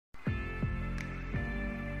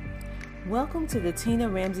Welcome to the Tina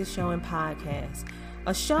Ramsey Show and Podcast,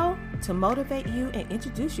 a show to motivate you and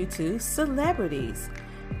introduce you to celebrities,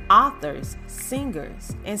 authors,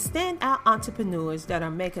 singers, and standout entrepreneurs that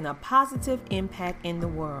are making a positive impact in the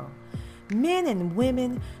world. Men and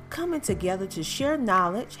women coming together to share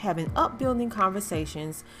knowledge, having upbuilding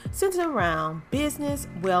conversations centered around business,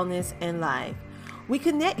 wellness, and life. We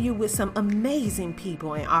connect you with some amazing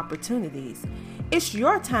people and opportunities. It's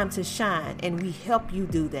your time to shine, and we help you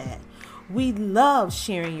do that. We love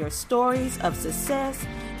sharing your stories of success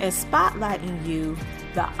and spotlighting you,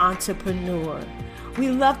 the entrepreneur. We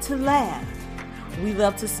love to laugh. We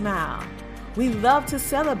love to smile. We love to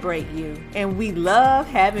celebrate you, and we love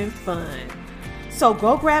having fun. So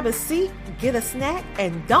go grab a seat, get a snack,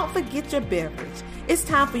 and don't forget your beverage. It's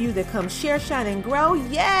time for you to come share, shine, and grow.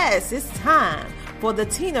 Yes, it's time for the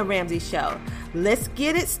Tina Ramsey Show. Let's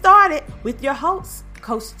get it started with your host,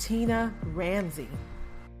 Coach Tina Ramsey.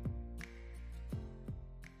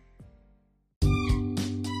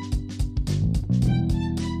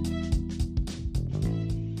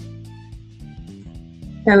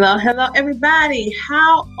 Hello, everybody.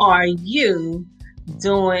 How are you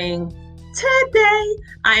doing today?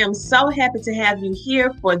 I am so happy to have you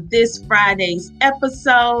here for this Friday's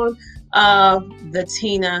episode of the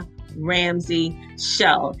Tina Ramsey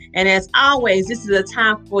Show. And as always, this is a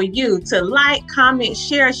time for you to like, comment,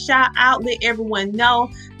 share, shout out, let everyone know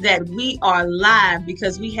that we are live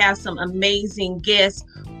because we have some amazing guests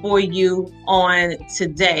for you on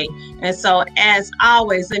today. And so as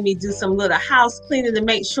always, let me do some little house cleaning to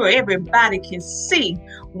make sure everybody can see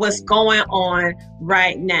what's going on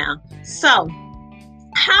right now. So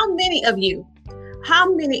how many of you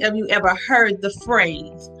ever heard the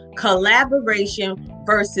phrase collaboration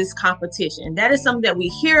versus competition? That is something that we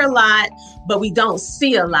hear a lot, but we don't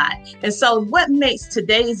see a lot. And so what makes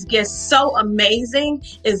today's guest so amazing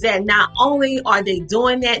is that not only are they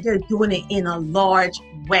doing that, they're doing it in a large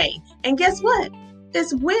way. And guess what?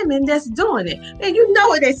 It's women that's doing it. And you know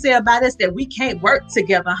what they say about us, that we can't work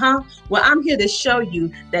together, huh? Well, I'm here to show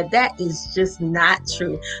you that that is just not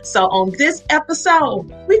true. So on this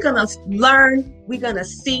episode, we're going to learn, we're going to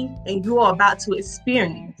see, and you are about to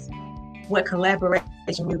experience what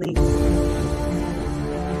collaboration really is.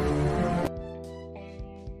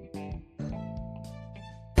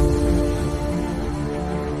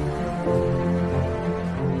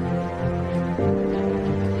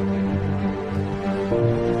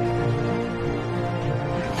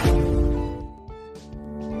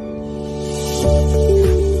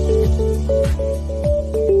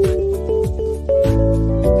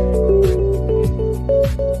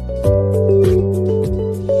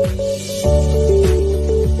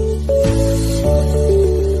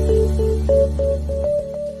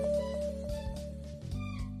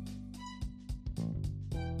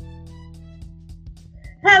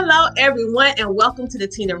 Everyone, and welcome to the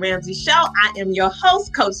Tina Ramsey Show. I am your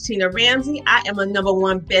host, Coach Tina Ramsey. I am a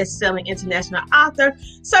 #1 best-selling international author,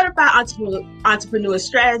 certified entrepreneur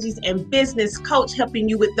strategies and business coach, helping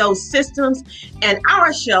you with those systems. And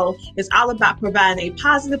our show is all about providing a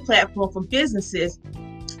positive platform for businesses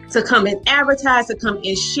to come and advertise, to come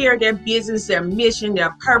and share their business, their mission,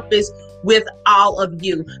 their purpose with all of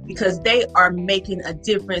you, because they are making a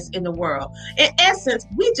difference in the world. In essence,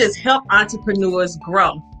 we just help entrepreneurs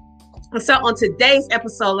grow. So on today's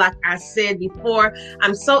episode, like I said before,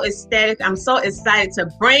 I'm so ecstatic. I'm so excited to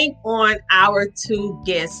bring on our two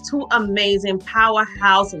guests, two amazing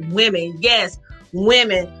powerhouse women. Yes,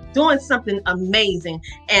 women doing something amazing.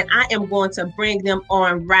 And I am going to bring them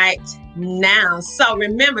on right now. So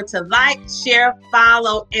remember to like, share,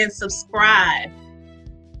 follow, and subscribe.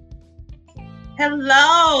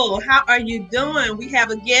 Hello, how are you doing? We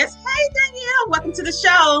have a guest. Hey, Danielle, welcome to the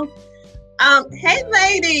show. Hey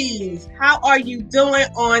ladies, how are you doing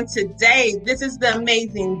on today? This is the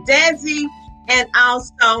amazing Desi and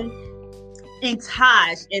also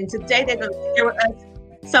Itash. And today they're going to share with us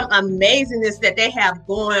some amazingness that they have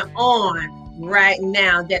going on right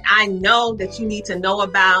now that I know that you need to know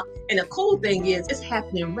about. And the cool thing is it's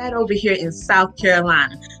happening right over here in South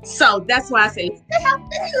Carolina. So that's why I say, let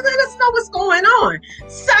us know what's going on.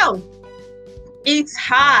 So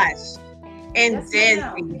Itash and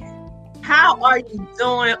Desi, how are you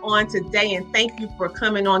doing on today? And thank you for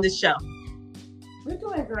coming on the show. We're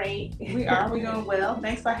doing great. We're doing well.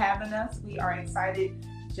 Thanks for having us. We are excited,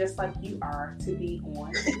 just like you are, to be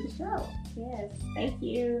on the show. Yes, thank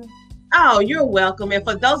you. Oh, you're welcome. And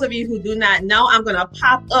for those of you who do not know, I'm going to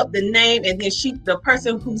pop up the name, and then the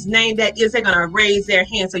person whose name that is, they're going to raise their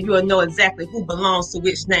hand so you'll know exactly who belongs to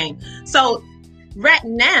which name. So right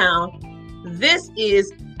now, this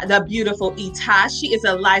is the beautiful Etosh. She is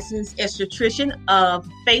a licensed esthetician of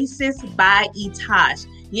Faces by Etosh.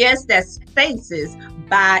 Yes, that's Faces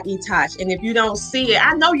by Etosh. And if you don't see it,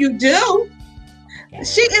 I know you do.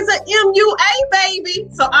 She is an MUA baby.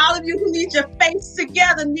 So all of you who need your face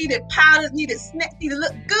together, need it powdered, need it snapped, need to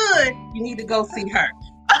look good, you need to go see her.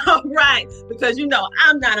 All right, because you know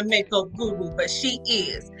I'm not a makeup guru, but she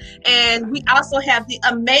is. And we also have the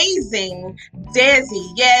amazing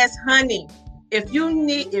Desi. Yes, honey. If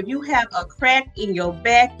you have a crack in your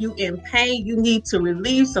back, you in pain, you need to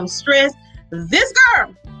relieve some stress, this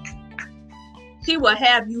girl, she will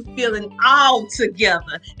have you feeling all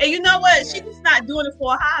together. And you know what? She's not doing it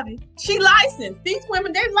for a hobby. She licensed. These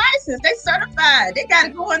women, they licensed. They certified. They got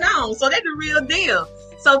it going on. So they're the real deal.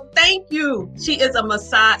 So thank you. She is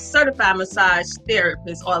a certified massage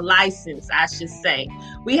therapist, or licensed, I should say.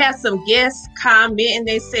 We have some guests comment and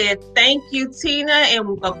they said, thank you, Tina.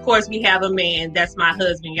 And of course we have a man. That's my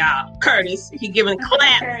husband, y'all. Curtis. He giving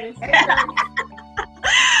claps.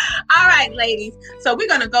 All right, ladies. So we're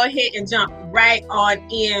going to go ahead and jump right on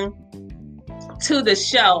in to the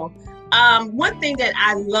show. One thing that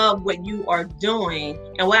I love what you are doing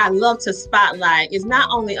and what I love to spotlight is not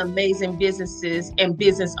only amazing businesses and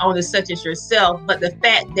business owners such as yourself, but the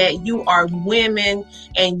fact that you are women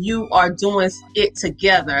and you are doing it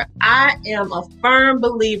together. I am a firm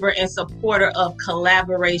believer and supporter of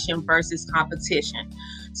collaboration versus competition.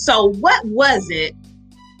 So what was it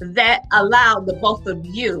that allowed the both of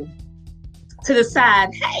you to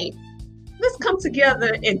decide, hey, let's come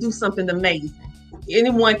together and do something amazing?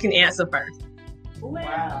 Anyone can answer first.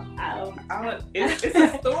 Well, it's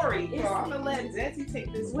a story. So I'm going to let Desi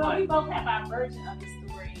take this one. Well, we both have our version of the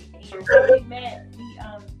story. And when we met,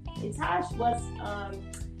 Etosh was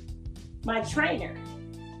my trainer.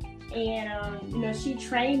 And, she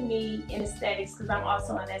trained me in aesthetics because I'm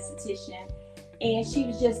also an esthetician. And she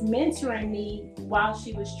was just mentoring me while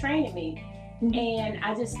she was training me. Mm-hmm. And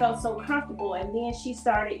I just felt so comfortable. And then she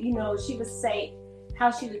started, she would say how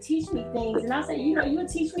she would teach me things. And I said, you would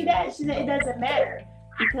teach me that? She said, it doesn't matter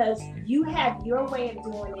because you have your way of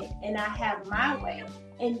doing it and I have my way.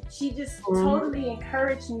 And she just totally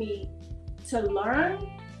encouraged me to learn,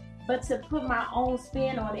 but to put my own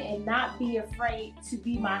spin on it and not be afraid to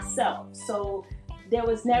be myself. So there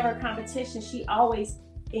was never a competition. She always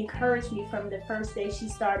encouraged me from the first day she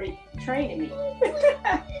started training me.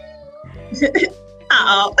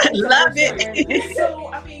 Oh, love it. So,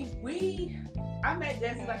 I met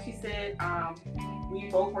Desi, like she said, we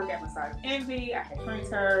both work at Massage Envy. I had trained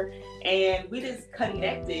her and we just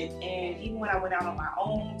connected. And even when I went out on my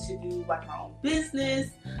own to do like my own business,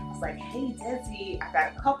 I was like, hey Desi, I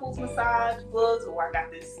got couples massage books, or I got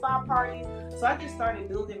this spa parties. So I just started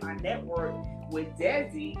building my network with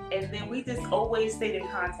Desi, and then we just always stayed in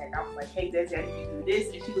contact. I was like, hey Desi, I need you to do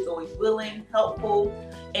this, and she was always willing, helpful,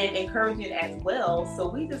 and encouraging as well. So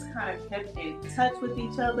we just kind of kept in touch with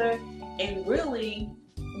each other, and really,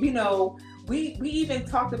 we even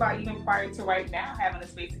talked about, even prior to right now, having a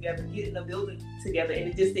space together, getting a building together, and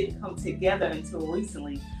it just didn't come together until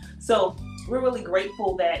recently. So we're really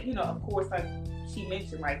grateful that, of course, like she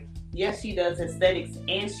mentioned, like, yes, she does aesthetics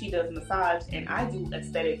and she does massage, and I do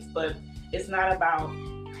aesthetics, but it's not about,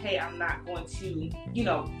 hey, I'm not going to,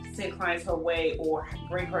 send clients her way or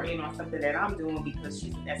bring her in on something that I'm doing because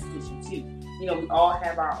she's an esthetician too. We all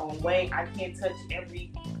have our own way. I can't touch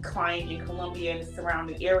every client in Columbia and the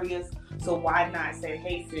surrounding areas. So why not say,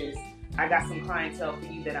 hey sis, I got some clientele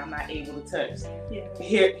for you that I'm not able to touch. Yeah.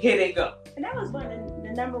 Here they go. And that was one of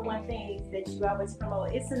the number one things that you always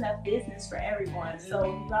promote. It's enough business for everyone. So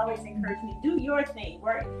you always encourage me, do your thing,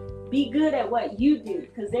 work, be good at what you do,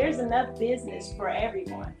 because there's enough business for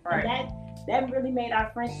everyone. Right. And that really made our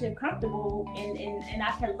friendship comfortable, and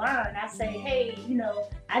I could learn. I say, hey,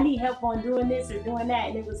 I need help on doing this or doing that,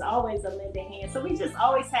 and it was always a lending hand. So we just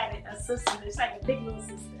always had a sister. It's like a big little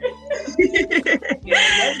sister.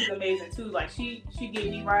 Yeah, Desi's amazing too. Like she get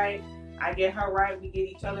me right, I get her right, we get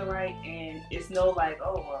each other right, and it's no like,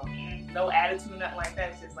 oh well, no attitude, nothing like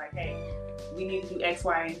that. It's just like, hey, we need to do X,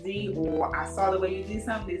 Y, and Z, or I saw the way you did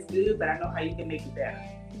something, it's good, but I know how you can make it better.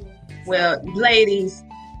 Well, ladies,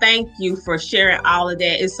 thank you for sharing all of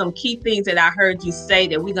that. It's some key things that I heard you say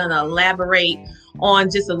that we're going to elaborate on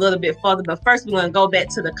just a little bit further. But first, we're going to go back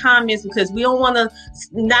to the comments because we don't want to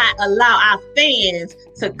not allow our fans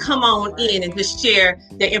to come on in and just share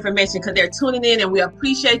their information because they're tuning in and we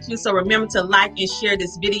appreciate you. So remember to like and share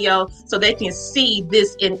this video so they can see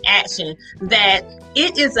this in action, that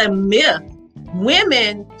it is a myth.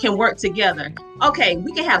 Women can work together. Okay,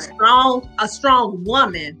 we can have a strong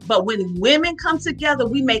woman, but when women come together,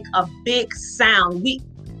 we make a big sound.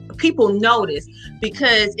 people notice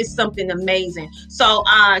because it's something amazing. So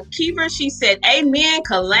Kiva, she said, amen,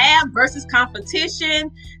 collab versus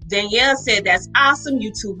competition. Danielle said, that's awesome.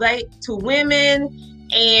 You two women.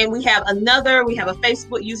 And we have a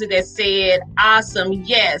Facebook user that said, awesome,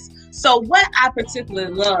 yes. So what I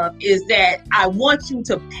particularly love is that I want you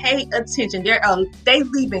to pay attention. They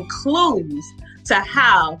leaving clues to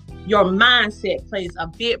how your mindset plays a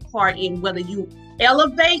big part in whether you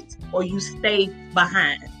elevate or you stay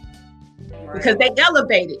behind. Right. Because they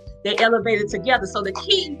elevated together. So the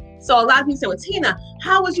key, so a lot of people say, well, Tina,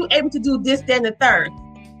 how was you able to do this, that, and the third?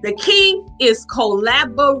 The key is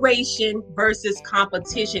collaboration versus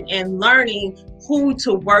competition and learning who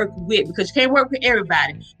to work with, because you can't work with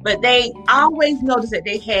everybody. But they always noticed that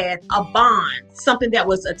they had a bond, something that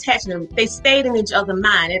was attached to them. They stayed in each other's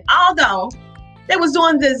mind. And although they was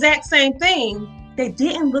doing the exact same thing, they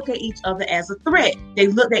didn't look at each other as a threat. They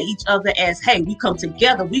looked at each other as, hey, we come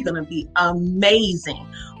together, we're going to be amazing.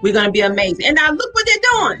 We're going to be amazing. And now look what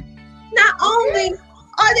they're doing. Not only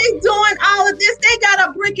are they doing all of this, they got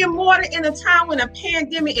a brick and mortar in a time when a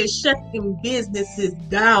pandemic is shutting businesses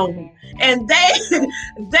down. And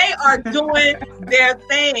they are doing their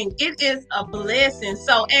thing. It is a blessing.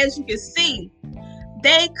 So as you can see,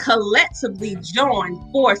 they collectively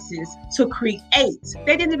joined forces to create.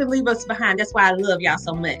 They didn't even leave us behind. That's why I love y'all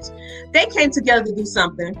so much. They came together to do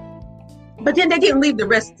something, but then they didn't leave the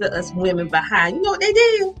rest of us women behind. You know what they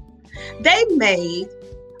did? They made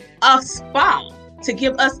a spa to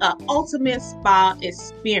give us an ultimate spa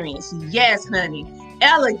experience. Yes, honey.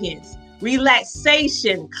 Elegance,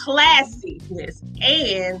 relaxation, classiness,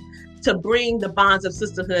 and to bring the bonds of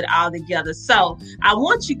sisterhood all together. So I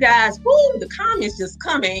want you guys, the comments just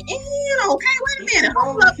coming in. Okay, wait a minute.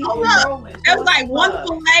 Hold up. It was like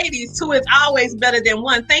wonderful ladies. Two is always better than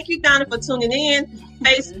one. Thank you, Donna, for tuning in.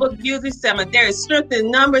 Facebook users said, there is strength in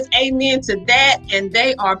numbers. Amen to that. And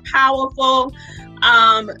they are powerful.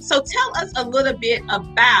 So tell us a little bit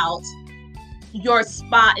about your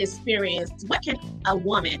spa experience. What can a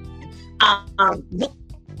woman look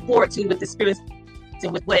forward to with the experience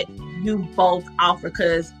and with what you both offer?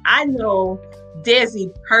 Because I know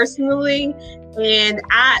Desi personally, and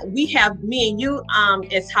me and you,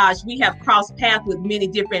 as Taj, we have crossed paths with many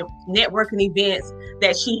different networking events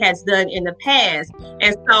that she has done in the past.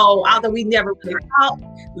 And so, although we never really talked,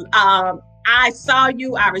 I saw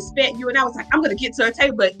you, I respect you, and I was like, I'm going to get to her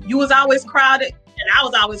table, but you was always crowded, and I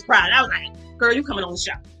was always crowded. I was like, girl, you coming on the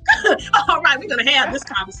show. All right, we're going to have this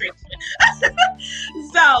conversation.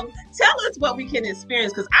 So tell us what we can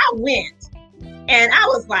experience, because I went, and I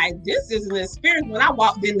was like, this is an experience. When I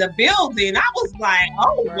walked in the building, I was like,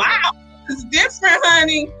 oh, wow, this is different,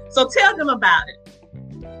 honey. So tell them about it.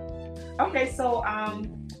 Okay, so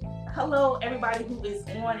hello, everybody who is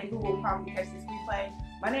on and who will probably catch this replay.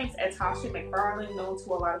 My name is Etasha McFarland, known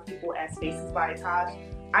to a lot of people as Faces by Etash.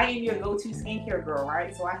 I am your go-to skincare girl,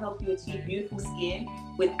 right? So I help you achieve beautiful skin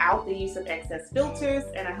without the use of excess filters,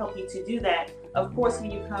 and I help you to do that, of course,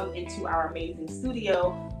 when you come into our amazing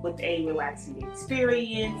studio with a relaxing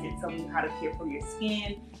experience and telling you how to care for your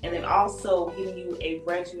skin, and then also giving you a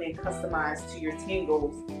regimen customized to your skin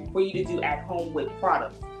goals for you to do at home with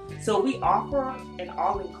products. So we offer an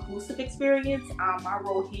all-inclusive experience. My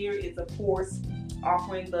role here is, of course,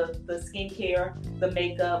 offering the skincare, the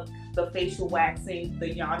makeup, the facial waxing,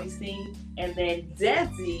 the yoni steam, and then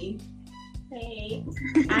Desi. Hey,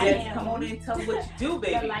 come on in and tell me what you do,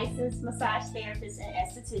 baby. A licensed massage therapist and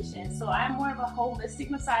esthetician. So I'm more of a holistic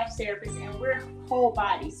massage therapist, and we're whole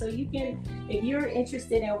body. So you can, if you're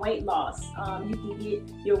interested in weight loss, you can get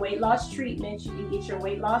your weight loss treatments, you can get your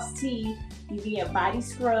weight loss tea, you can get body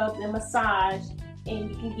scrub and massage, and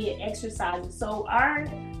you can get exercises. So our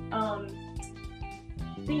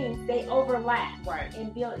things, they overlap, right,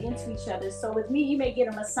 and build into each other. So with me, you may get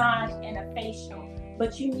a massage and a facial,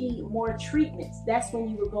 but you need more treatments. That's when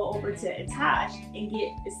you would go over to Etash and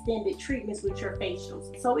get extended treatments with your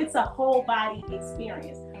facials. So it's a whole body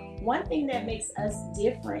experience. One thing that makes us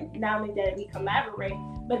different, not only that we collaborate,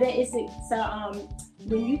 but that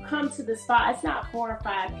when you come to the spa, it's not 4 or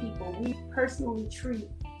 5 people. We personally treat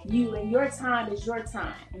you, and your time is your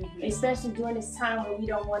time, especially during this time where we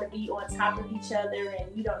don't want to be on top of each other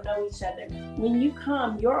and we don't know each other. When you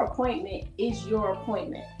come, your appointment is your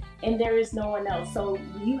appointment, and there is no one else. So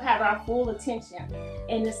you have our full attention.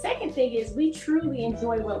 And the second thing is, we truly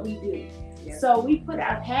enjoy what we do. Yeah. So we put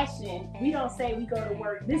our passion. We don't say we go to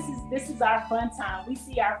work. This is our fun time. We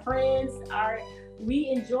see our friends, we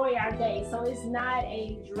enjoy our day. So it's not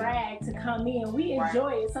a drag to come in. We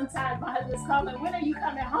enjoy it. Sometimes my husband's calling, when are you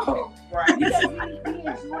coming home? Right. Because we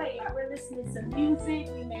enjoy it. We're listening to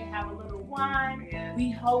music. We may have a little wine. Yeah.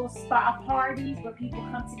 We host spa parties where people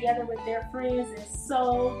come together with their friends and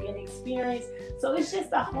soak and experience. So it's just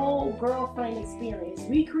a whole girlfriend experience.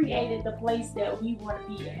 We created the place that we want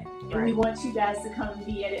to be at. And we want you guys to come and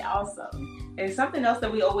be at it also. And something else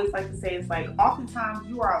that we always like to say is like, oftentimes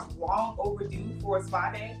you are long overdue for a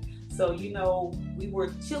spa day. So, you know, we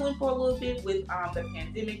were chilling for a little bit with the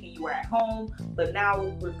pandemic and you were at home, but now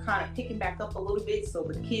we're kind of picking back up a little bit. So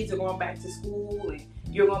the kids are going back to school and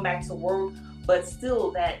you're going back to work, but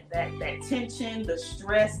still that tension, the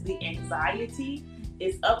stress, the anxiety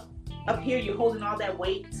is up here. You're holding all that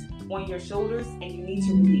weight on your shoulders and you need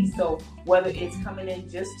to release. So whether it's coming in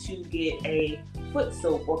just to get a foot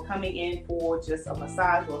soak or coming in for just a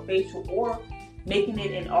massage or a facial or making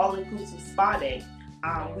it an all-inclusive spa day,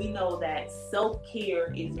 we know that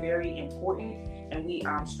self-care is very important and we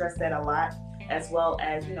stress that a lot, as well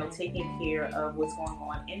as, you know, taking care of what's going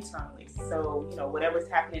on internally. So, you know, whatever's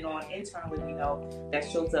happening on internally, we know that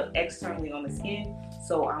shows up externally on the skin.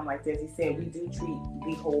 So like Desi said, we do treat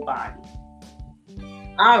the whole body.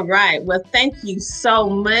 All right. Well, thank you so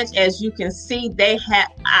much. As you can see, they have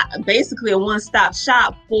basically a one-stop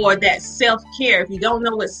shop for that self-care. If you don't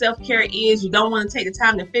know what self-care is, you don't want to take the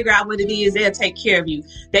time to figure out what it is, they'll take care of you.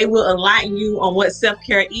 They will enlighten you on what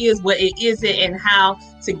self-care is, what it isn't, and how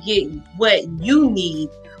to get what you need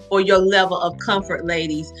for your level of comfort,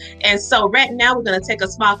 ladies. And so right now, we're going to take a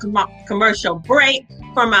small commercial break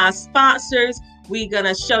from our sponsors. We're going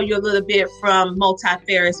to show you a little bit from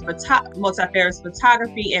Multifarious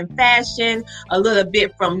Photography and Fashion, a little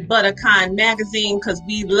bit from Buttercon Magazine, because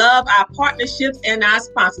we love our partnerships and our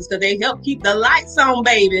sponsors because they help keep the lights on,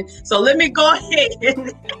 baby. So let me go ahead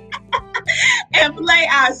and play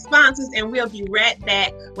our sponsors, and we'll be right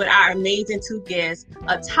back with our amazing two guests,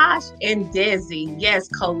 Atash and Desi. Yes,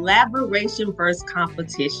 collaboration versus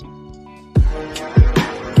competition.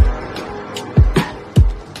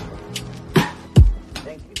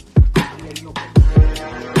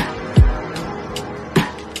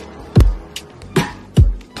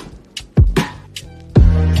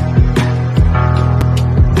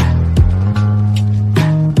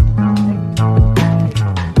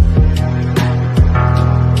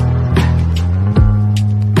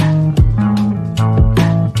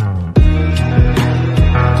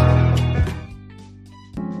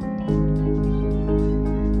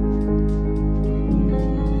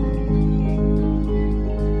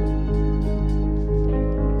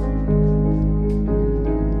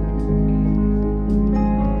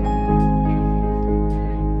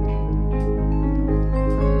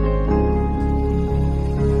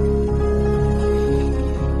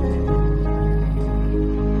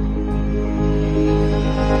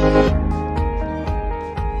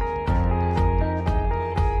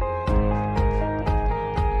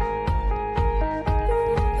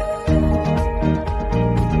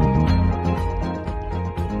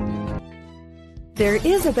 There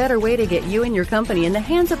is a better way to get you and your company in the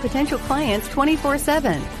hands of potential clients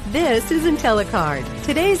 24/7. This is IntelliCard,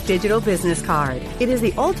 today's digital business card. It is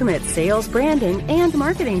the ultimate sales, branding, and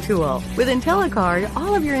marketing tool. With IntelliCard,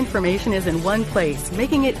 all of your information is in one place,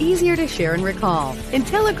 making it easier to share and recall.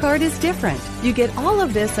 IntelliCard is different. You get all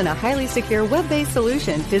of this in a highly secure web-based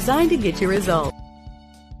solution designed to get you results.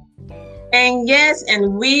 And yes,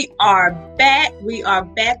 and we are back. We are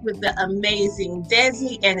back with the amazing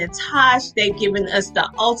Desi and Atash. They've given us the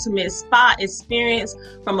ultimate spa experience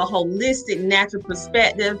from a holistic, natural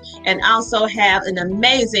perspective, and also have an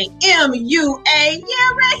amazing MUA.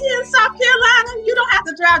 Yeah, right here in South Carolina. You don't have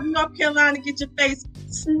to drive to North Carolina to get your face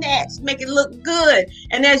snatched, make it look good.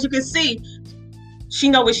 And as you can see, she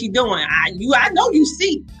know what she's doing. I know you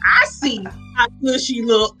see. I see how good she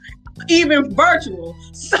look. Even virtual.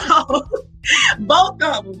 So both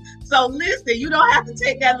of them. So listen, you don't have to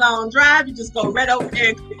take that long drive. You just go right over there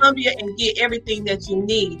in Columbia and get everything that you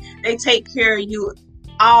need. They take care of you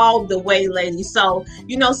all the way, ladies. So,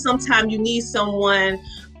 you know, sometimes you need someone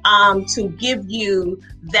to give you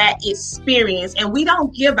that experience. And we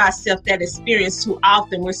don't give ourselves that experience too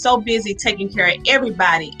often. We're so busy taking care of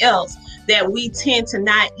everybody else that we tend to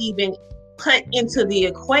not even put into the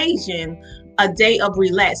equation a day of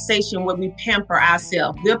relaxation where we pamper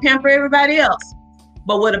ourselves. We'll pamper everybody else,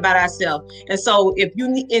 but what about ourselves? And so if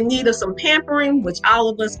you're in need of some pampering, which all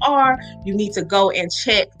of us are, you need to go and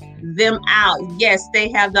check them out. Yes, they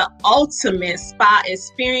have the ultimate spa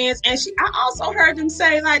experience. And I also heard them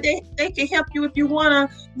say like they can help you if you want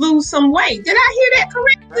to lose some weight. Did I hear that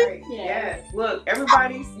correctly? Right. Yes. Look,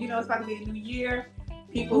 everybody's, it's about to be a new year.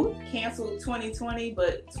 People canceled 2020,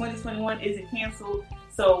 but 2021 isn't canceled.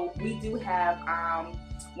 So we do have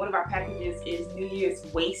one of our packages is New Year's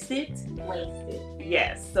Wasted.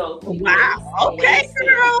 Yes. So wow. Okay,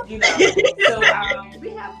 girl. So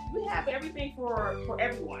we have everything for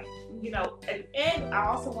everyone. And I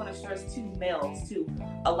also want to stress to males too.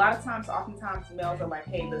 Oftentimes males are like,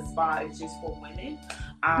 hey, the spa is just for women.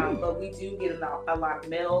 But we do get a lot of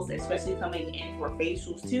males, especially coming in for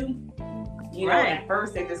facials too. At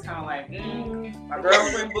first they're just kind of like, my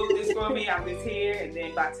girlfriend booked this for me, I'm just here. And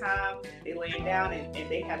then by the time they laying down and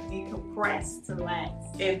they have decompressed, relax.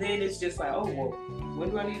 And then it's just like, oh, well, when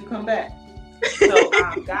do I need to come back? So,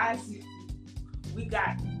 guys, we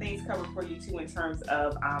got things covered for you too in terms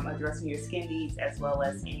of addressing your skin needs as well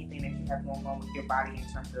as anything that you have going on with your body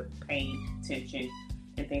in terms of pain, tension,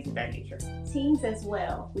 and things of that nature. Teens as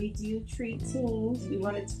well. We do treat teens. We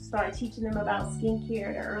wanted to start teaching them about skincare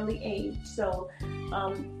at an early age. So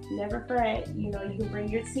never fret. You can bring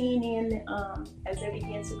your teen in as they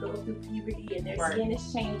begin to go through puberty and their skin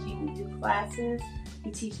is changing. We do classes.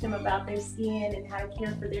 We teach them about their skin and how to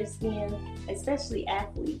care for their skin, especially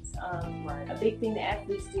athletes. A big thing that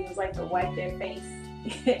athletes do is like to wipe their face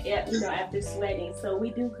after sweating. So we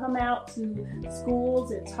do come out to schools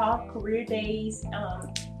and talk career days,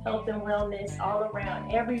 health and wellness all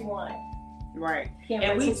around everyone. Right.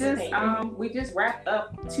 And we just wrapped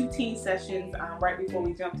up 2 teen sessions right before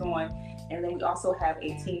we jumped on, and then we also have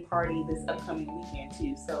a teen party this upcoming weekend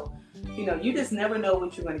too. So you just never know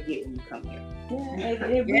what you're going to get when you come here. Yeah,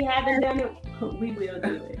 if we haven't done it, we will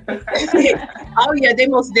do it. Oh yeah, they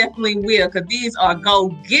most definitely will, because these are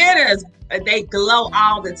go-getters. They glow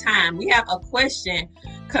all the time. We have a question,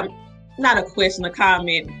 not a question, a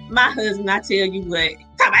comment. My husband, I tell you what,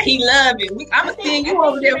 he love it. I'm going to send you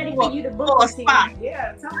over there for a spot.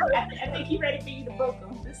 Yeah, I think he's ready for you to book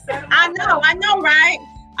them. I know, right?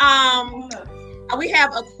 We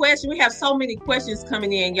have a question. We have so many questions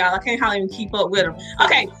coming in, y'all. I can't hardly even keep up with them.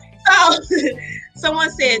 Okay, so someone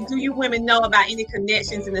said, do you women know about any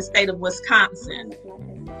connections in the state of Wisconsin?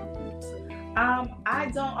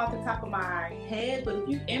 I don't off the top of my head, but if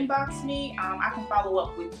you inbox me, I can follow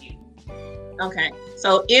up with you. Okay,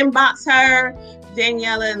 so inbox her,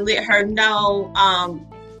 Daniela, and let her know.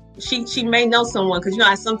 She may know someone, because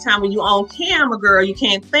sometimes when you on camera, girl, you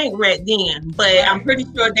can't think right then. But I'm pretty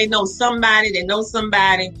sure they know somebody. That knows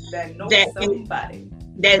somebody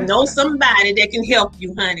that can help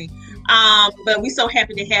you, honey. But we're so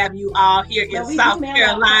happy to have you all here in South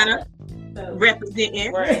Carolina.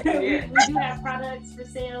 Representing. Right. Yeah. We do have products for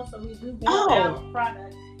sale, so we do have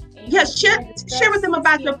products. Yes, share with them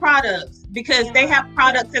about your products, because they have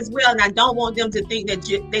products as well, and I don't want them to think that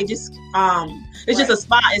they just it's just a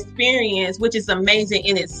spa experience, which is amazing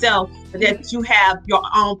in itself, but that you have your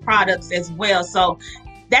own products as well. So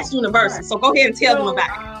that's universal. Right. So go ahead and tell them about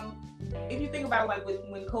it. If you think about like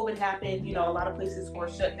when COVID happened, a lot of places were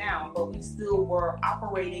shut down, but we still were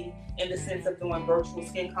operating in the sense of doing virtual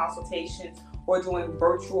skin consultations or doing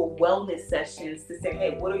virtual wellness sessions to say,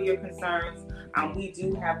 hey, what are your concerns? We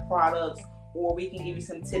do have products, or we can give you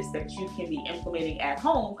some tips that you can be implementing at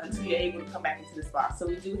home until you're able to come back into the spa. So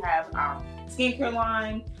we do have skincare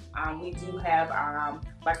line. We do have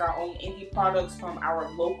like our own indie products from our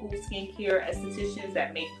local skincare estheticians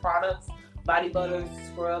that make products, body butters,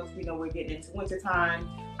 scrubs. We're getting into wintertime.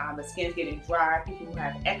 The skin's getting dry. People who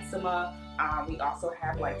have eczema. We also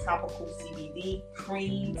have like topical CBD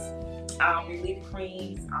creams, relief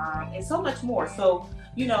creams, and so much more. So,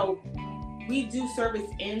 we do service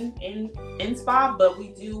in spa, but we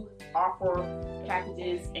do offer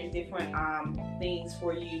packages and different things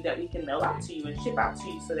for you that we can mail out to you and ship out to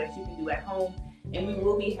you so that you can do at home. And we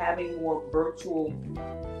will be having more virtual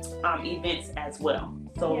events as well.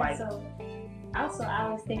 So also, I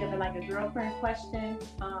always think of it like a girlfriend question,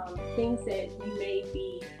 things that you may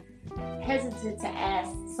be hesitant to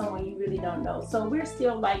ask someone you really don't know. So we're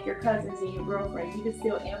still like your cousins and your girlfriends. You can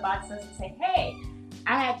still inbox us and say, hey,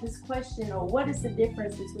 I had this question, or what is the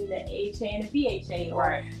difference between the AHA and the BHA,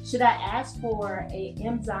 or should I ask for a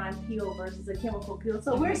enzyme peel versus a chemical peel?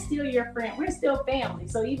 So we're still your friend. We're still family.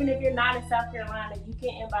 So even if you're not in South Carolina, you can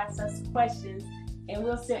inbox us questions and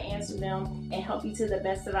we'll still answer them and help you to the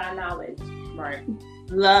best of our knowledge. Right.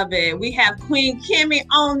 Love it. We have Queen Kimmy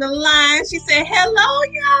on the line. She said, hello,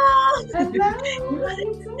 y'all.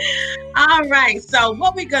 Hello. All right. So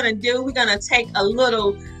what we're going to do, we're going to take a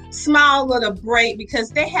little small little break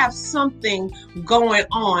because they have something going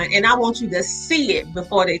on, and I want you to see it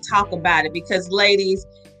before they talk about it, because ladies,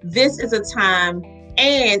 this is a time,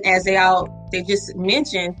 and as they just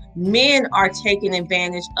mentioned, men are taking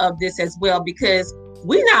advantage of this as well, because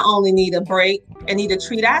we not only need a break and need to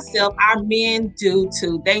treat ourselves, our men do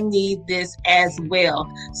too. They need this as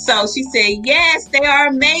well. So she said, yes, they are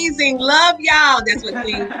amazing. Love y'all. That's what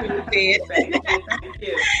Queen said. Thank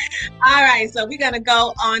you. All right, so we're going to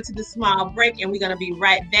go on to the small break, and we're going to be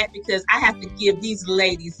right back, because I have to give these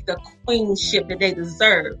ladies the queenship that they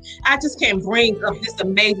deserve. I just can't bring up this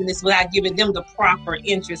amazingness without giving them the proper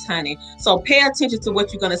interest, honey. So pay attention to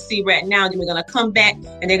what you're going to see right now, and then we're going to come back,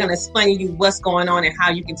 and they're going to explain to you what's going on and how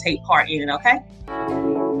you can take part in it, okay?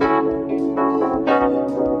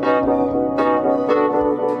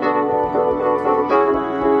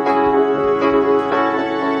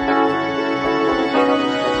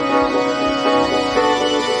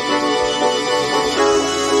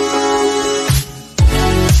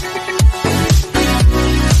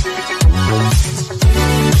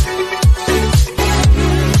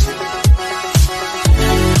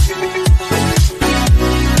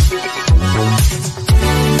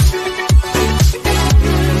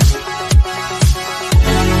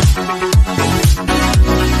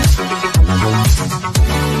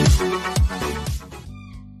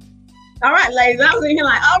 Ladies, I was in here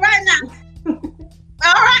like, all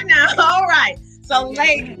right. So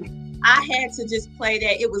ladies, I had to just play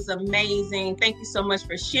that. It was amazing. Thank you so much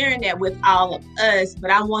for sharing that with all of us.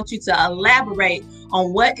 But I want you to elaborate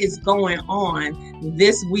on what is going on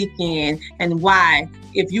this weekend and why.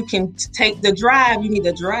 If you can take the drive, you need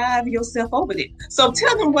to drive yourself over there. So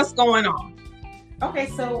tell them what's going on. Okay,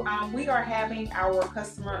 so we are having our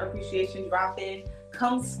customer appreciation drop-in.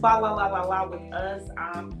 Come spa la la la la with us.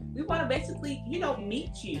 We want to basically,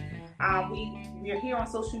 meet you. We are here on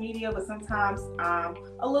social media, but sometimes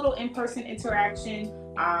a little in-person interaction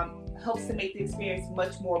helps to make the experience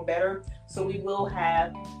much more better. So we will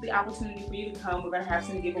have the opportunity for you to come. We're going to have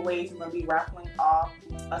some giveaways. We're going to be raffling off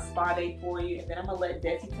a spa day for you. And then I'm going to let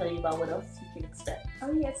Desi tell you about what else you can expect.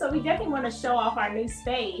 Oh, yeah. So we definitely want to show off our new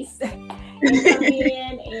space and come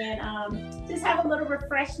in and just have a little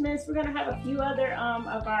refreshments. We're going to have a few other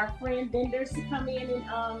of our friend vendors to come in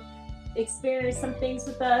and experience some things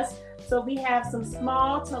with us. So we have some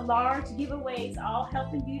small to large giveaways, all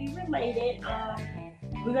health and beauty related.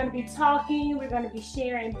 We're going to be talking. We're going to be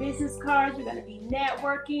sharing business cards. We're going to be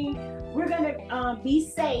networking. We're going to be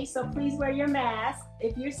safe. So please wear your mask.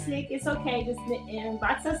 If you're sick, it's okay. Just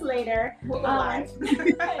inbox us later. So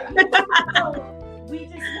we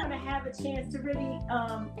just want to have a chance to really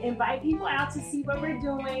invite people out to see what we're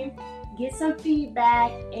doing, get some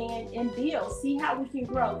feedback, and build. See how we can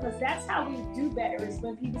grow. Because that's how we do better, is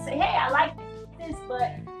when people say, hey, I like this,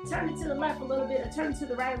 but turn it to the left a little bit or turn it to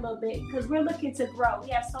the right a little bit, because we're looking to grow. We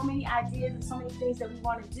have so many ideas and so many things that we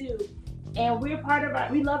want to do, and we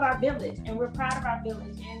love our village, and we're proud of our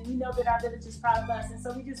village, and we know that our village is proud of us. And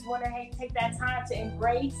so we just want to take that time to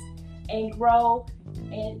embrace and grow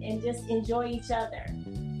and just enjoy each other.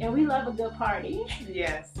 And we love a good party.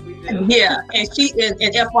 Yes, we do. Yeah, and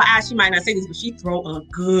FYI, she might not say this, but she throw a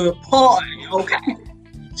good party, okay?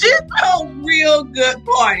 She throw real good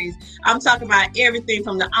parties. I'm talking about everything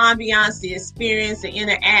from the ambiance, the experience, the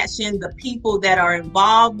interaction, the people that are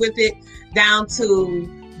involved with it, down to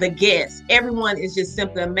the guests. Everyone is just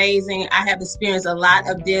simply amazing. I have experienced a lot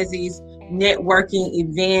of Desi's networking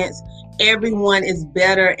events. Everyone is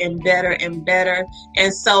better and better and better.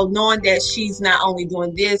 And so knowing that she's not only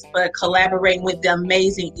doing this, but collaborating with the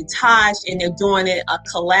amazing Itash, and they're doing it a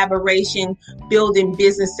collaboration, building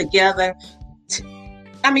business together.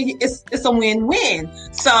 I mean, it's a win-win.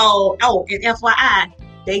 So, and FYI,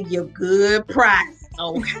 they give good prizes.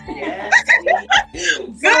 Okay. Yes,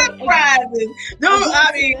 good prizes. No,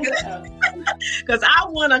 I mean, because I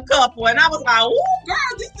won a couple, and I was like, oh, girl,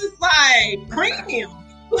 this is like premium.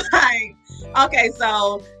 Like, okay,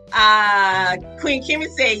 so Queen Kimmy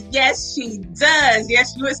said, yes, she does.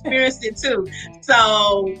 Yes, you experienced it too.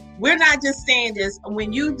 So we're not just saying this.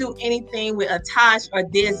 When you do anything with Itash or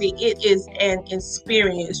Desi, it is an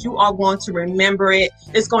experience. You are going to remember it.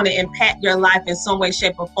 It's going to impact your life in some way,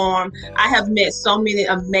 shape, or form. I have met so many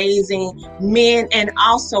amazing men and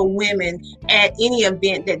also women at any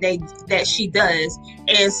event that she does.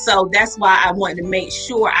 And so that's why I wanted to make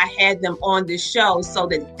sure I had them on the show so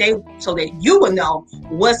that you will know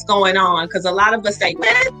what's going on. Because a lot of us say,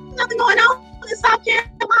 well, there's nothing going on in South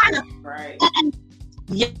Carolina. Right.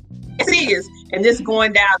 Yes, it is. And this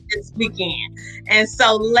going down this weekend. And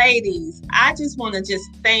so, ladies, I just want to just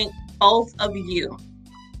thank both of you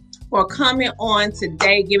for coming on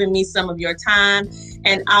today, giving me some of your time,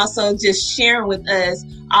 and also just sharing with us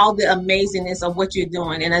all the amazingness of what you're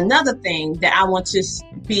doing. And another thing that I want to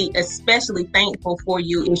be especially thankful for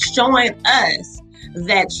you is showing us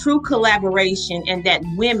that true collaboration and that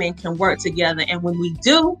women can work together. And when we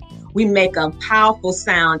do, we make a powerful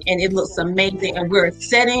sound and it looks amazing. And we're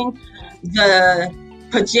setting the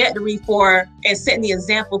trajectory for and setting the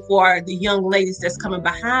example for the young ladies that's coming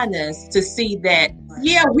behind us to see that,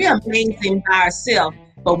 yeah, we're amazing by ourselves,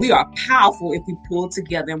 but we are powerful if we pull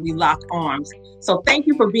together and we lock arms. So thank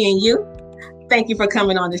you for being you. Thank you for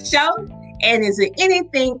coming on the show. And is there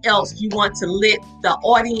anything else you want to let the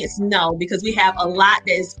audience know? Because we have a lot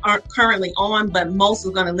that is currently on, but most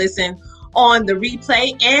are going to listen on the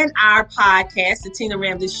replay. And our podcast, The Tina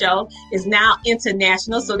Ramsey Show, is now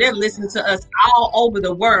international. So they're listening to us all over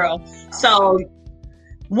the world. So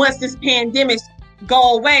once this pandemic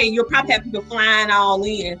go away, you'll probably have people flying all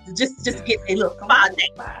in just to get a little spot day.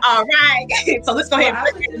 All right. So let's go ahead and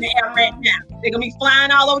put it in the air right now. They're going to be flying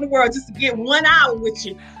all over the world just to get 1 hour with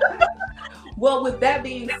you. Well, with that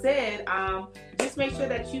being said, just make sure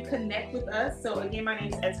that you connect with us. So again, my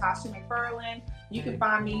name is Etasha McFarland. You can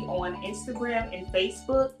find me on Instagram and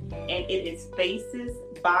Facebook, and it is Faces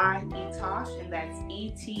by Etosh, and that's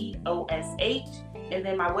ETOSH. And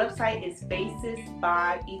then my website is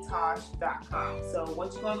facesbyetosh.com. So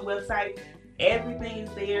once you go on the website, everything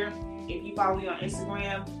is there. If you follow me on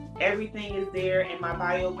Instagram, everything is there in my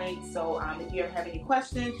bio link. So if you ever have any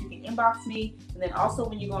questions, you can inbox me. And then also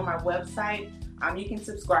when you go on my website, you can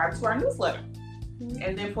subscribe to our newsletter.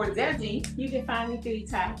 And then for Desi, you can find me 3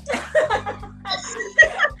 times.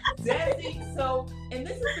 Desi, so, and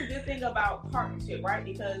this is the good thing about partnership, right?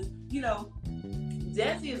 Because, you know,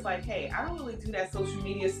 Desi is like, hey, I don't really do that social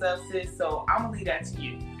media stuff, sis, so I'm going to leave that to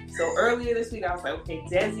you. So earlier this week, I was like, okay,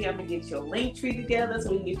 Desi, I'm going to get your link tree together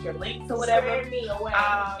so we can get your links or whatever. Send me away.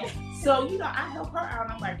 So, you know, I help her out.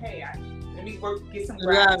 And I'm like, hey, let me get some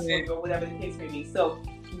graphics or whatever the case may be. So,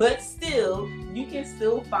 but still, you can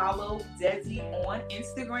still follow Desi on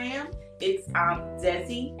Instagram. It's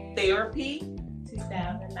Desi Therapy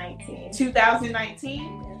 2019.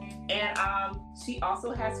 And she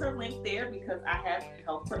also has her link there because I have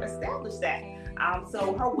helped her establish that.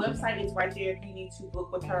 So her website is right there if you need to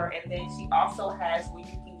book with her. And then she also has where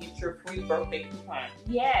you can get your free birthday coupon.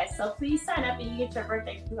 Yes, so please sign up and you get your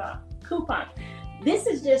birthday coupon. This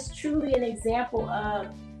is just truly an example of,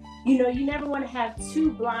 you know, you never want to have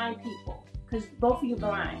 2 blind people because both of you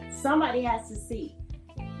blind. Somebody has to see.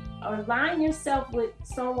 Align yourself with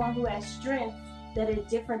someone who has strength that are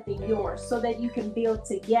different than yours so that you can build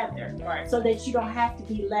together, right? So that you don't have to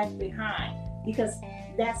be left behind, because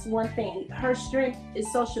that's one thing. Her strength is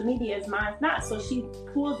social media, as mine's not. So she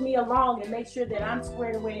pulls me along and makes sure that I'm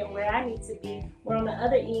squared away and where I need to be. Where on the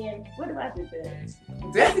other end, what do I do good?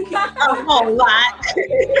 A whole lot.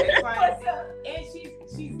 And she's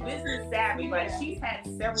business savvy, but she's had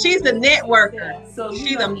several. She's a networker. So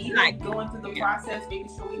she's like going through the process, making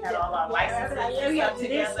sure we had all our licenses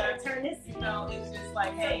together. Turn this. You know, it's just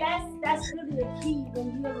like, hey. So that's really the key.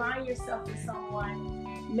 When you align yourself with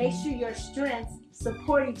someone, make sure your strengths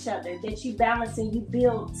support each other, that you balance and you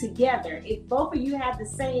build together. If both of you have the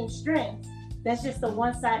same strengths, that's just a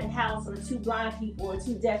one-sided house or 2 blind people or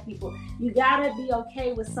 2 deaf people. You gotta be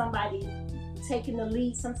okay with somebody taking the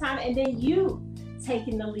lead sometime, and then you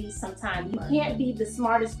taking the lead sometime. You can't be the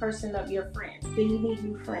smartest person of your friends. Then you need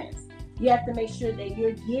new friends. You have to make sure that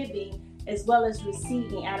you're giving as well as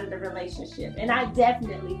receiving out of the relationship. And I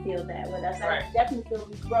definitely feel that with us. Right. I definitely feel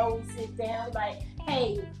we grow, we sit down, like,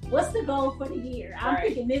 hey, what's the goal for the year? I'm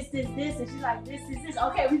thinking this. And she's like, this.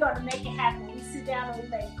 Okay, we're going to make it happen. We sit down and we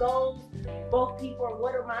make goals. Both people are,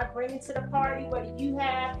 what am I bringing to the party? What do you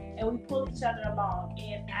have? And we pull each other along.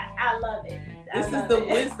 And I love it. This is the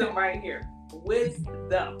wisdom right here.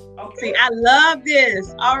 Wisdom. Okay. See, I love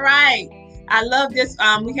this. All right. I love this.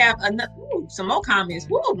 We have some more comments.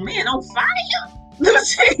 Whoa, man, on fire. Let me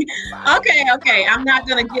see. Okay. I'm not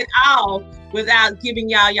going to get off without giving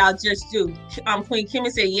y'all just due. Queen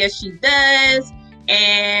Kimmy said, yes, she does.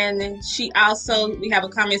 And she also, we have a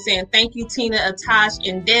comment saying, thank you, Tina, Etosh,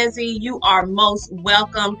 and Desi. You are most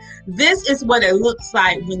welcome. This is what it looks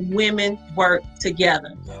like when women work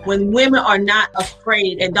together. When women are not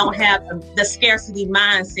afraid and don't have the scarcity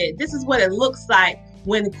mindset. This is what it looks like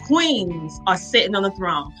when queens are sitting on the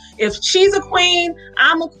throne. If she's a queen,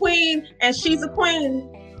 I'm a queen, and she's a queen,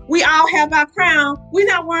 we all have our crown. We're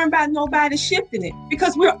not worrying about nobody shifting it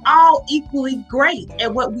because we're all equally great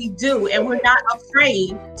at what we do, and we're not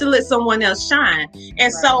afraid to let someone else shine.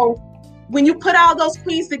 And so when you put all those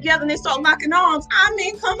queens together and they start locking arms, I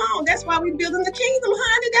mean, come on. That's why we're building the kingdom,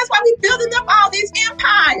 honey. That's why we're building up all these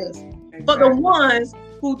empires. Exactly. For the ones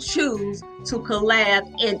who choose to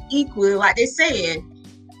collab and equally, like they said,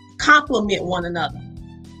 complement one another.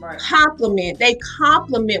 Right. They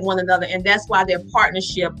complement one another, and that's why their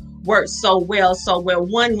partnership works so well. So where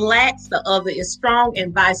one lacks, the other is strong,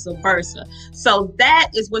 and vice versa. So that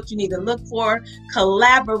is what you need to look for: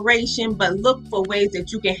 collaboration, but look for ways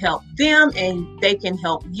that you can help them and they can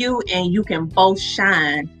help you, and you can both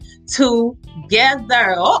shine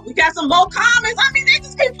together. Oh, we got some more comments. I mean, they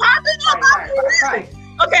just keep popping up. Right.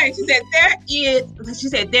 Okay, she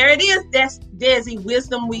said, there it is. That's Desi,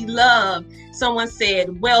 wisdom we love. Someone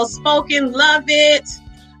said, well spoken, love it.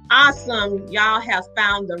 Awesome. Y'all have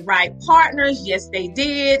found the right partners. Yes, they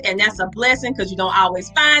did. And that's a blessing because you don't always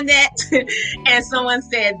find that. And someone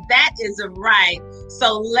said, that is right.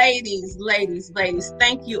 So ladies,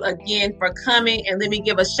 thank you again for coming. And let me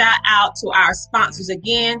give a shout out to our sponsors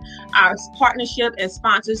again. Our partnership and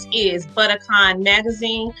sponsors is Buttercon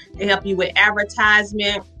Magazine. They help you with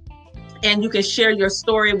advertisement. And you can share your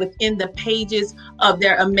story within the pages of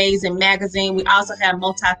their amazing magazine. We also have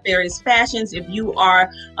Multifarious Fashions. If you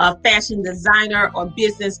are a fashion designer or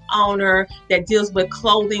business owner that deals with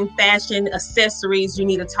clothing, fashion, accessories, you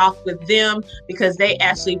need to talk with them because they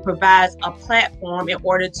actually provide a platform in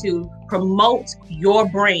order to promote your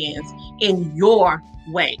brands in your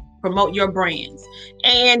way. Promote your brands.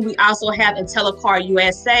 And we also have IntelliCard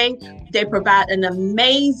USA. They provide an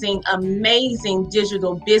amazing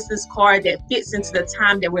digital business card that fits into the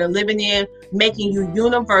time that we're living in, making you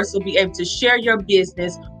universal, be able to share your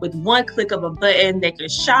business with one click of a button. They can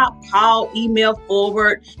shop, call, email,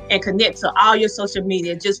 forward, and connect to all your social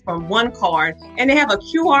media just from one card. And they have a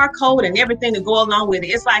QR code and everything to go along with it.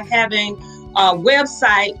 It's like having a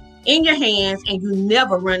website in your hands and you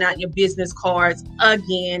never run out your business cards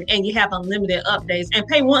again, and you have unlimited updates and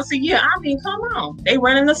pay once a year. I mean, come on. They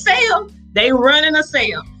running a sale.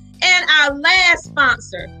 And our last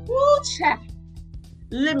sponsor, woo chat.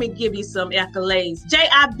 Let me give you some accolades.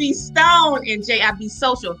 JIB Stone and JIB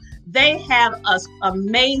Social. They have an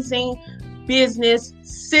amazing business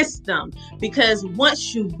system because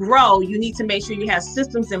once you grow, you need to make sure you have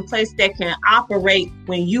systems in place that can operate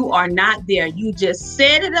when you are not there. You just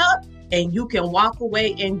set it up and you can walk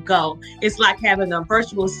away and go. It's like having a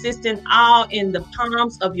virtual assistant all in the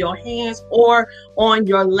palms of your hands or on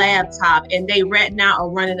your laptop. And they right now are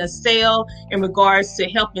running a sale in regards to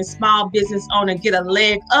helping small business owners get a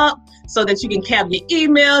leg up so that you can have your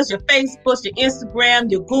emails, your Facebook, your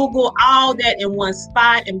Instagram, your Google, all that in one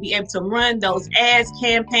spot and be able to run those ads,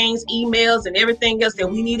 campaigns, emails, and everything else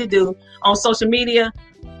that we need to do on social media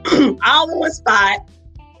all in one spot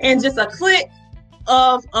and just a click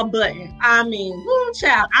of a button. I mean, woo,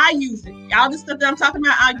 child, I use it. All the stuff that I'm talking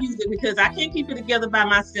about, I use it because I can't keep it together by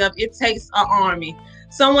myself. It takes an army.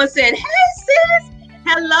 Someone said, hey, sis.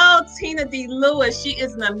 Hello, Tina D. Lewis. She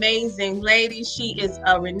is an amazing lady. She is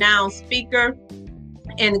a renowned speaker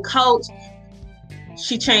and coach.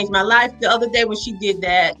 She changed my life the other day when she did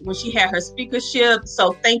that, when she had her speakership.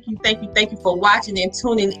 So thank you for watching and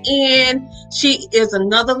tuning in. She is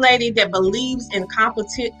another lady that believes in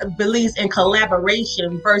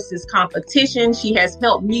collaboration versus competition. She has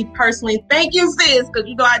helped me personally. Thank you, sis, because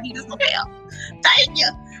you know I need some help. Thank you.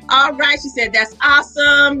 All right, she said, that's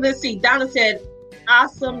awesome. Let's see. Donna said,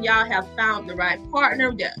 awesome. Y'all have found the right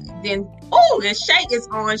partner. Then Shay is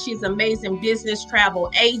on. She's an amazing business travel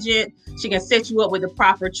agent. She can set you up with a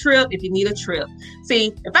proper trip if you need a trip.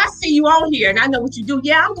 See, if I see you on here and I know what you do,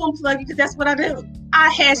 yeah, I'm going to plug you because that's what I do.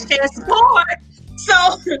 I hashtag support.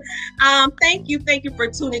 So thank you for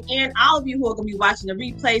tuning in. All of you who are going to be watching the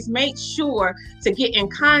replays, make sure to get in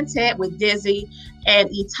contact with Desi and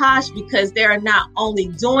Itash because they're not only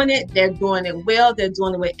doing it, they're doing it well, they're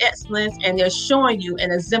doing it with excellence, and they're showing you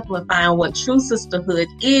and exemplifying what true sisterhood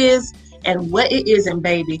is and what it isn't,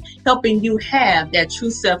 baby, helping you have that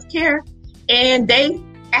true self-care. And they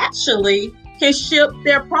actually can ship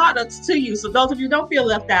their products to you. So those of you who don't feel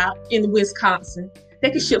left out in Wisconsin,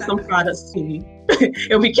 they can ship some products to you.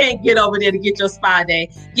 And we can't get over there to get your spa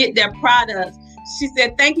day, get their products. She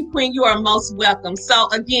said, thank you, Queen. You are most welcome. So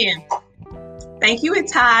again, thank you,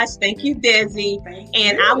 Itash. Thank you, Desi.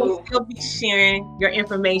 And I will still be sharing your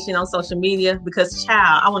information on social media because,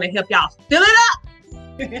 child, I want to help y'all fill it up.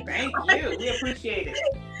 Thank you. We appreciate it.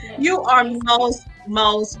 You are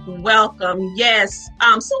most welcome. Yes.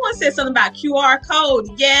 Someone said something about QR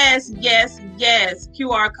code. Yes.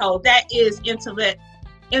 QR code. That is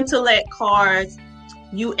Intellect Cards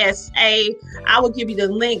USA. I will give you the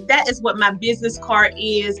link. That is what my business card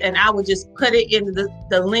is, and I will just put it in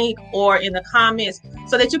the link or in the comments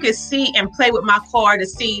so that you can see and play with my card to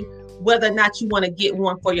see whether or not you want to get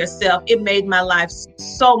one for yourself. It made my life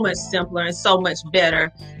so much simpler and so much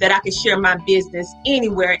better that I could share my business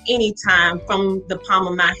anywhere, anytime from the palm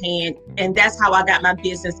of my hand. And that's how I got my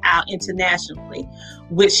business out internationally,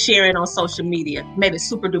 with sharing on social media. Made it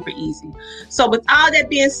super duper easy. So with all that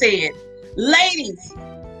being said, ladies,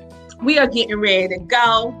 we are getting ready to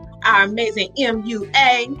go. Our amazing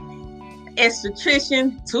MUA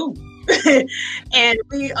esthetician too. And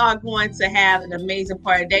we are going to have an amazing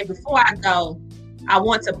party today. Before I go, I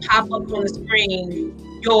want to pop up on the screen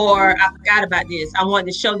I forgot about this. I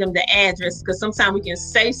wanted to show them the address because sometimes we can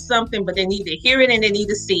say something, but they need to hear it and they need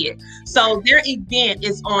to see it. So their event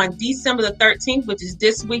is on December the 13th, which is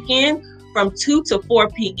this weekend, from 2 to 4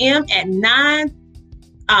 p.m. at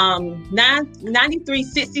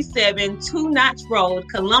 9367 Two Notch Road,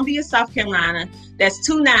 Columbia, South Carolina. That's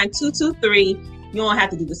 29223. You don't have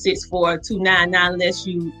to do the 64299 unless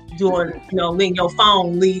you letting your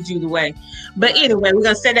phone lead you the way. But anyway, we're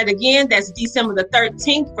gonna say that again. That's December the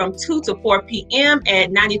 13th from 2 to 4 p.m.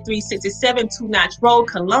 at 9367 Two Notch Road,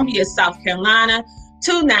 Columbia, South Carolina,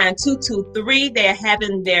 29223. They're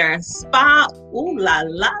having their spa, ooh la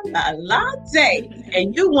la la la day,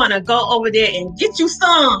 and you want to go over there and get you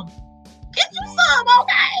some. Get you some,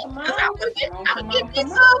 okay? Because I'm gonna get me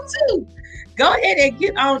some too. Go ahead and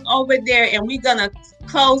get on over there, and we're gonna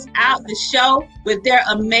close out the show with their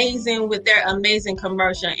amazing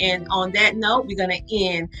commercial. And on that note, we're gonna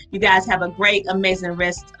end. You guys have a great, amazing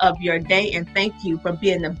rest of your day, and thank you for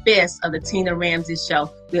being the best of the Tina Ramsey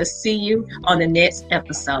Show. We'll see you on the next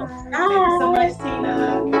episode. Bye. Thank you so much,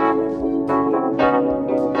 Tina.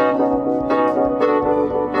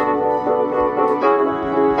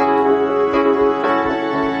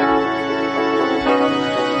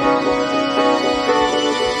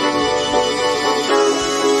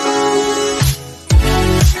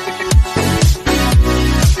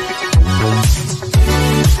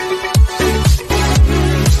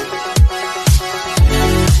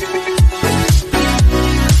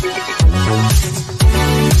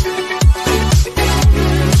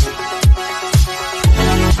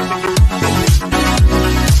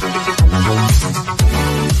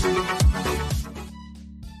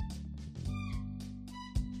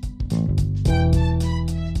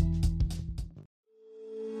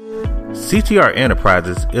 CTR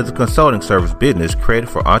Enterprises is a consulting service business created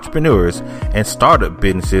for entrepreneurs and startup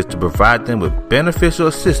businesses to provide them with beneficial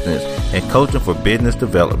assistance and coaching for business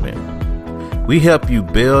development. We help you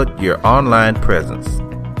build your online presence.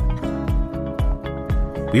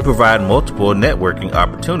 We provide multiple networking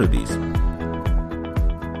opportunities.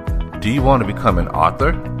 Do you want to become an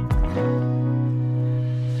author?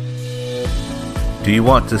 Do you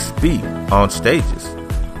want to speak on stages?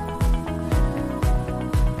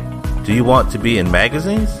 Do you want to be in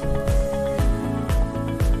magazines?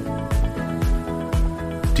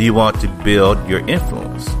 Do you want to build your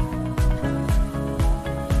influence?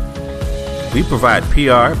 We provide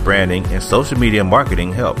PR, branding, and social media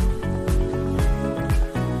marketing help.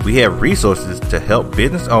 We have resources to help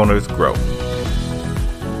business owners grow.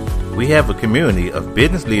 We have a community of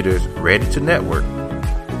business leaders ready to network.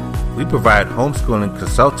 We provide homeschooling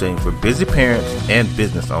consulting for busy parents and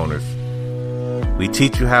business owners. We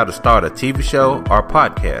teach you how to start a TV show or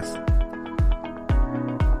podcast.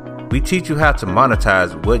 We teach you how to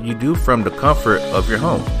monetize what you do from the comfort of your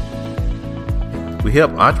home. We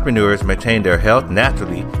help entrepreneurs maintain their health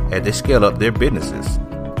naturally as they scale up their businesses.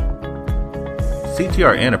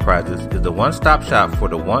 CTR Enterprises is the one-stop shop for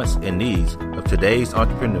the wants and needs of today's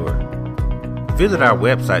entrepreneur. Visit our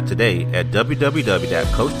website today at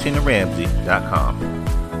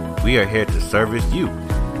www.CoachTinaRamsey.com. We are here to service you.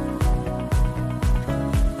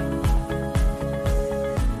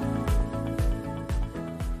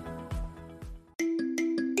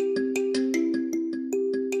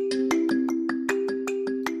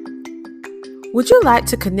 Would you like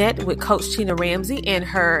to connect with Coach Tina Ramsey and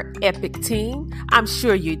her epic team? I'm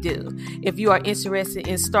sure you do. If you are interested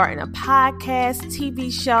in starting a podcast,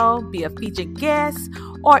 TV show, be a featured guest,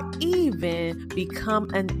 or even become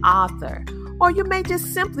an author, or you may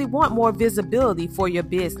just simply want more visibility for your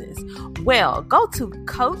business, well, go to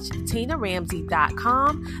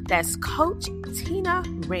CoachTinaRamsey.com. That's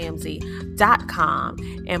CoachTinaRamsey.com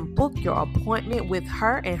and book your appointment with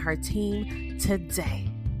her and her team today.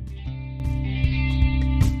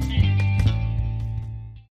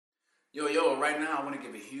 Yo, right now I want to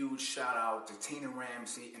give a huge shout out to Tina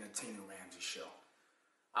Ramsey and the Tina Ramsey Show.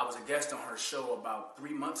 I was a guest on her show about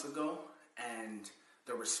 3 months ago, and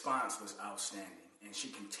the response was outstanding. And she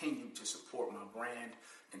continued to support my brand,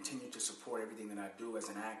 continued to support everything that I do as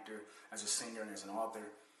an actor, as a singer, and as an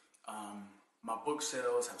author. My book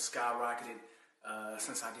sales have skyrocketed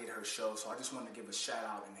since I did her show. So I just wanted to give a shout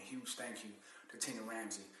out and a huge thank you to Tina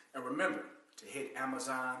Ramsey. And remember to hit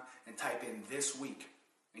Amazon and type in "this week"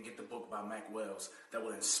 and get the book by Mac Wells that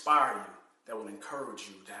will inspire you, that will encourage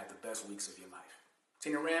you to have the best weeks of your life.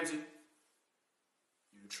 Tina Ramsey,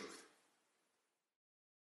 you're the truth.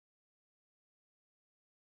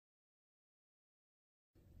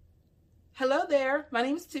 Hello there, my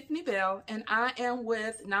name is Tiffany Bell, and I am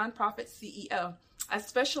with Nonprofit CEO. I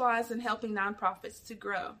specialize in helping nonprofits to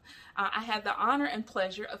grow. I had the honor and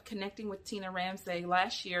pleasure of connecting with Tina Ramsey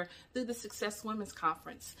last year through the Success Women's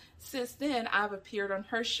Conference. Since then, I've appeared on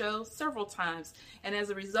her show several times, and as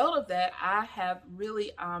a result of that, I have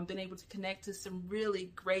really been able to connect to some really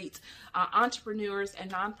great entrepreneurs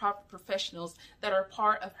and nonprofit professionals that are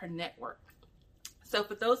part of her network. So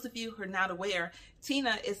for those of you who are not aware,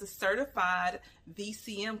 Tina is a certified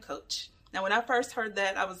VCM coach. Now, when I first heard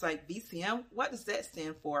that, I was like, VCM? What does that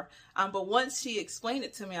stand for? But once she explained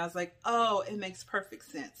it to me, I was like, oh, it makes perfect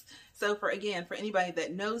sense. So for anybody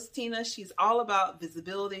that knows Tina, she's all about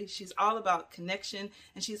visibility. She's all about connection,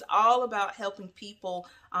 and she's all about helping people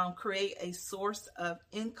create a source of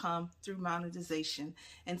income through monetization.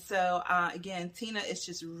 And so again, Tina is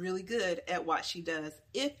just really good at what she does.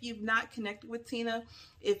 If you've not connected with Tina,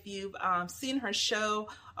 if you've seen her show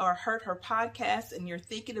or heard her podcast and you're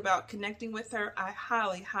thinking about connecting with her, I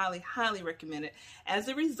highly, highly, highly recommend it. As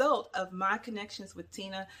a result of my connections with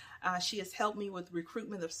Tina, she has helped me with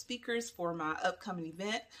recruitment of speakers for my upcoming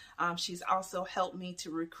event. She's also helped me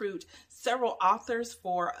to recruit several authors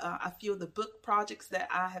for a few of the book projects that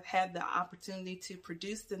I have had the opportunity to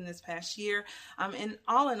produce in this past year. And in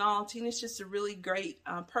all, Tina's just a really great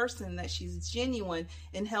person, that she's genuine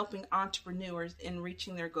in helping entrepreneurs in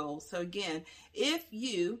reaching their goals. So again, if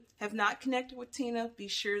you have not connected with Tina, be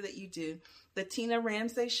sure that you do. The Tina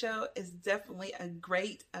Ramsey Show is definitely a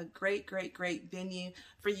great venue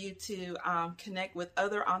for you to connect with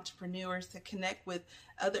other entrepreneurs, to connect with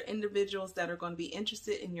other individuals that are going to be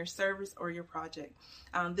interested in your service or your project.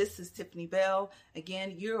 This is Tiffany Bell.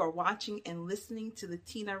 Again, you are watching and listening to the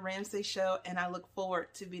Tina Ramsey Show, and I look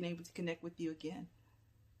forward to being able to connect with you again.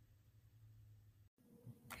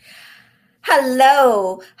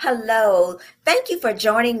 Hello. Thank you for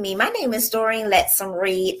joining me. My name is Doreen Letson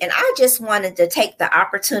Reed, and I just wanted to take the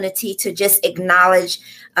opportunity to just acknowledge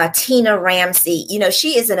Tina Ramsey. You know,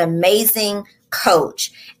 she is an amazing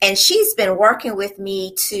coach, and she's been working with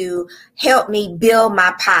me to help me build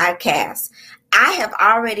my podcast. I have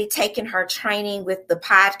already taken her training with the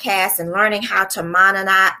podcast and learning how to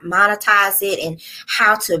monetize it and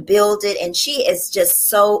how to build it. And she is just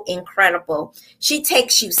so incredible. She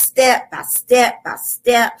takes you step by step by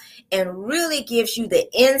step and really gives you the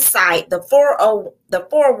insight, the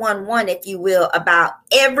 411, if you will, about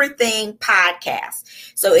everything podcast.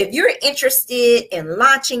 So if you're interested in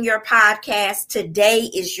launching your podcast, today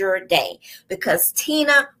is your day, because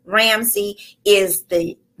Tina Ramsey is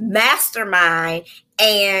the mastermind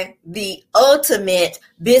and the ultimate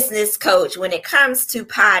business coach when it comes to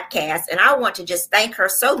podcasts. And I want to just thank her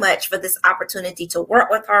so much for this opportunity to work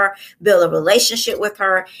with her, build a relationship with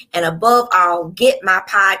her, and above all, get my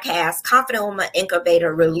podcast, Confident Woman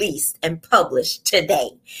Incubator, released and published today.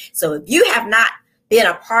 So if you have not been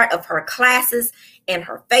a part of her classes and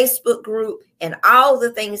her Facebook group and all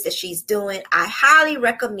the things that she's doing, I highly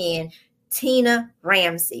recommend Tina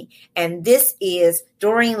Ramsey. And this is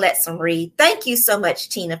Doreen Letson Reed. Thank you so much,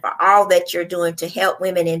 Tina, for all that you're doing to help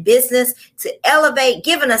women in business, to elevate,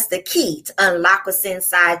 giving us the key to unlock what's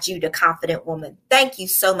inside you, the confident woman. Thank you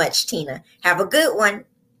so much, Tina. Have a good one.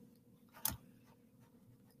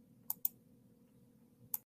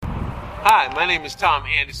 Hi, my name is Tom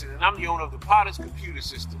Anderson, and I'm the owner of the Potter's Computer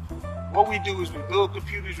System. What we do is we build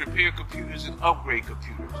computers, repair computers, and upgrade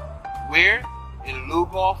computers. Where? In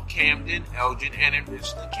Lugoff, Camden, Elgin, and in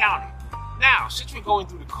Richland County. Now, since we're going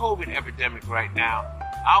through the COVID epidemic right now,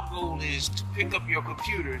 our goal is to pick up your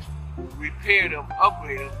computers, repair them,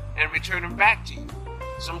 upgrade them, and return them back to you.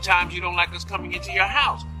 Sometimes you don't like us coming into your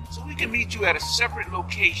house, so we can meet you at a separate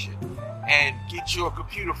location and get your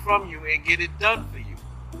computer from you and get it done for you.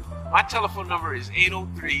 My telephone number is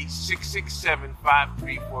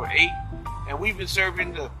 803-667-5348, and we've been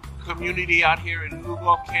serving the community out here in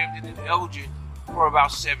Lugoff, Camden, and Elgin for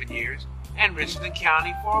about 7 years, and Richland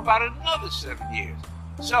County for about another 7 years.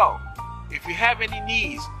 So, if you have any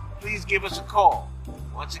needs, please give us a call.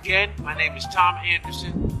 Once again, my name is Tom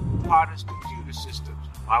Anderson, Potter's Computer Systems.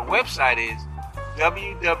 My website is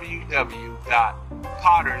www.potterscomputersystems.com.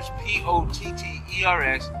 Potters,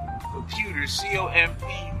 Potters, computers,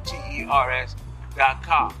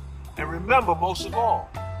 computers.com. And remember, most of all,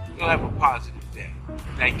 you'll have a positive day.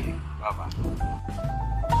 Thank you. Bye-bye.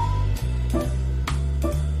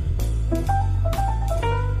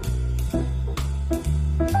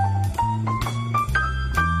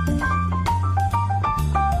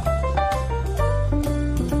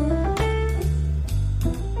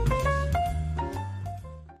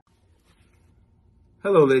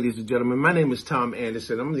 Hello, ladies and gentlemen. My name is Tom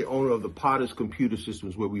Anderson. I'm the owner of the Potters Computer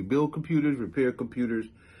Systems, where we build computers, repair computers,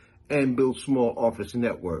 and build small office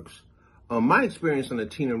networks. My experience on the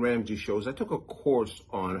Tina Ramsey show is I took a course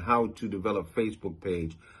on how to develop a Facebook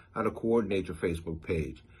page, how to coordinate your Facebook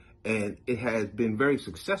page, and it has been very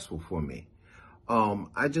successful for me.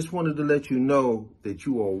 I just wanted to let you know that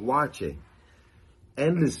you are watching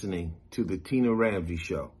and listening to the Tina Ramsey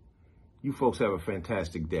show. You folks have a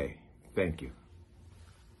fantastic day. Thank you.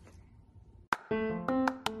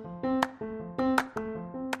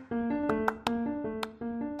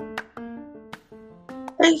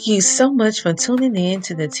 Thank you so much for tuning in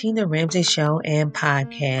to the Tina Ramsey Show and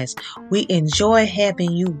podcast. We enjoy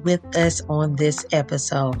having you with us on this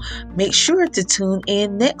episode. Make sure to tune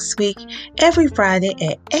in next week, every Friday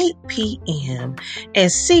at 8 p.m.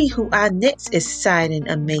 and see who our next exciting,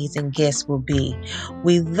 amazing guest will be.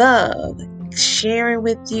 We love sharing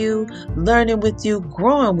with you, learning with you,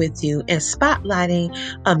 growing with you, and spotlighting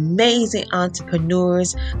amazing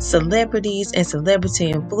entrepreneurs, celebrities, and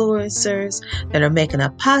celebrity influencers that are making a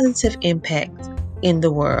positive impact in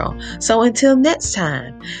the world. So until next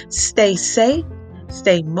time, stay safe,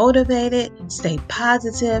 stay motivated, stay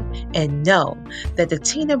positive, and know that the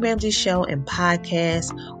Tina Ramsey Show and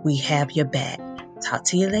podcast, we have your back. Talk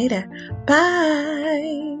to you later.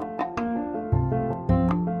 Bye.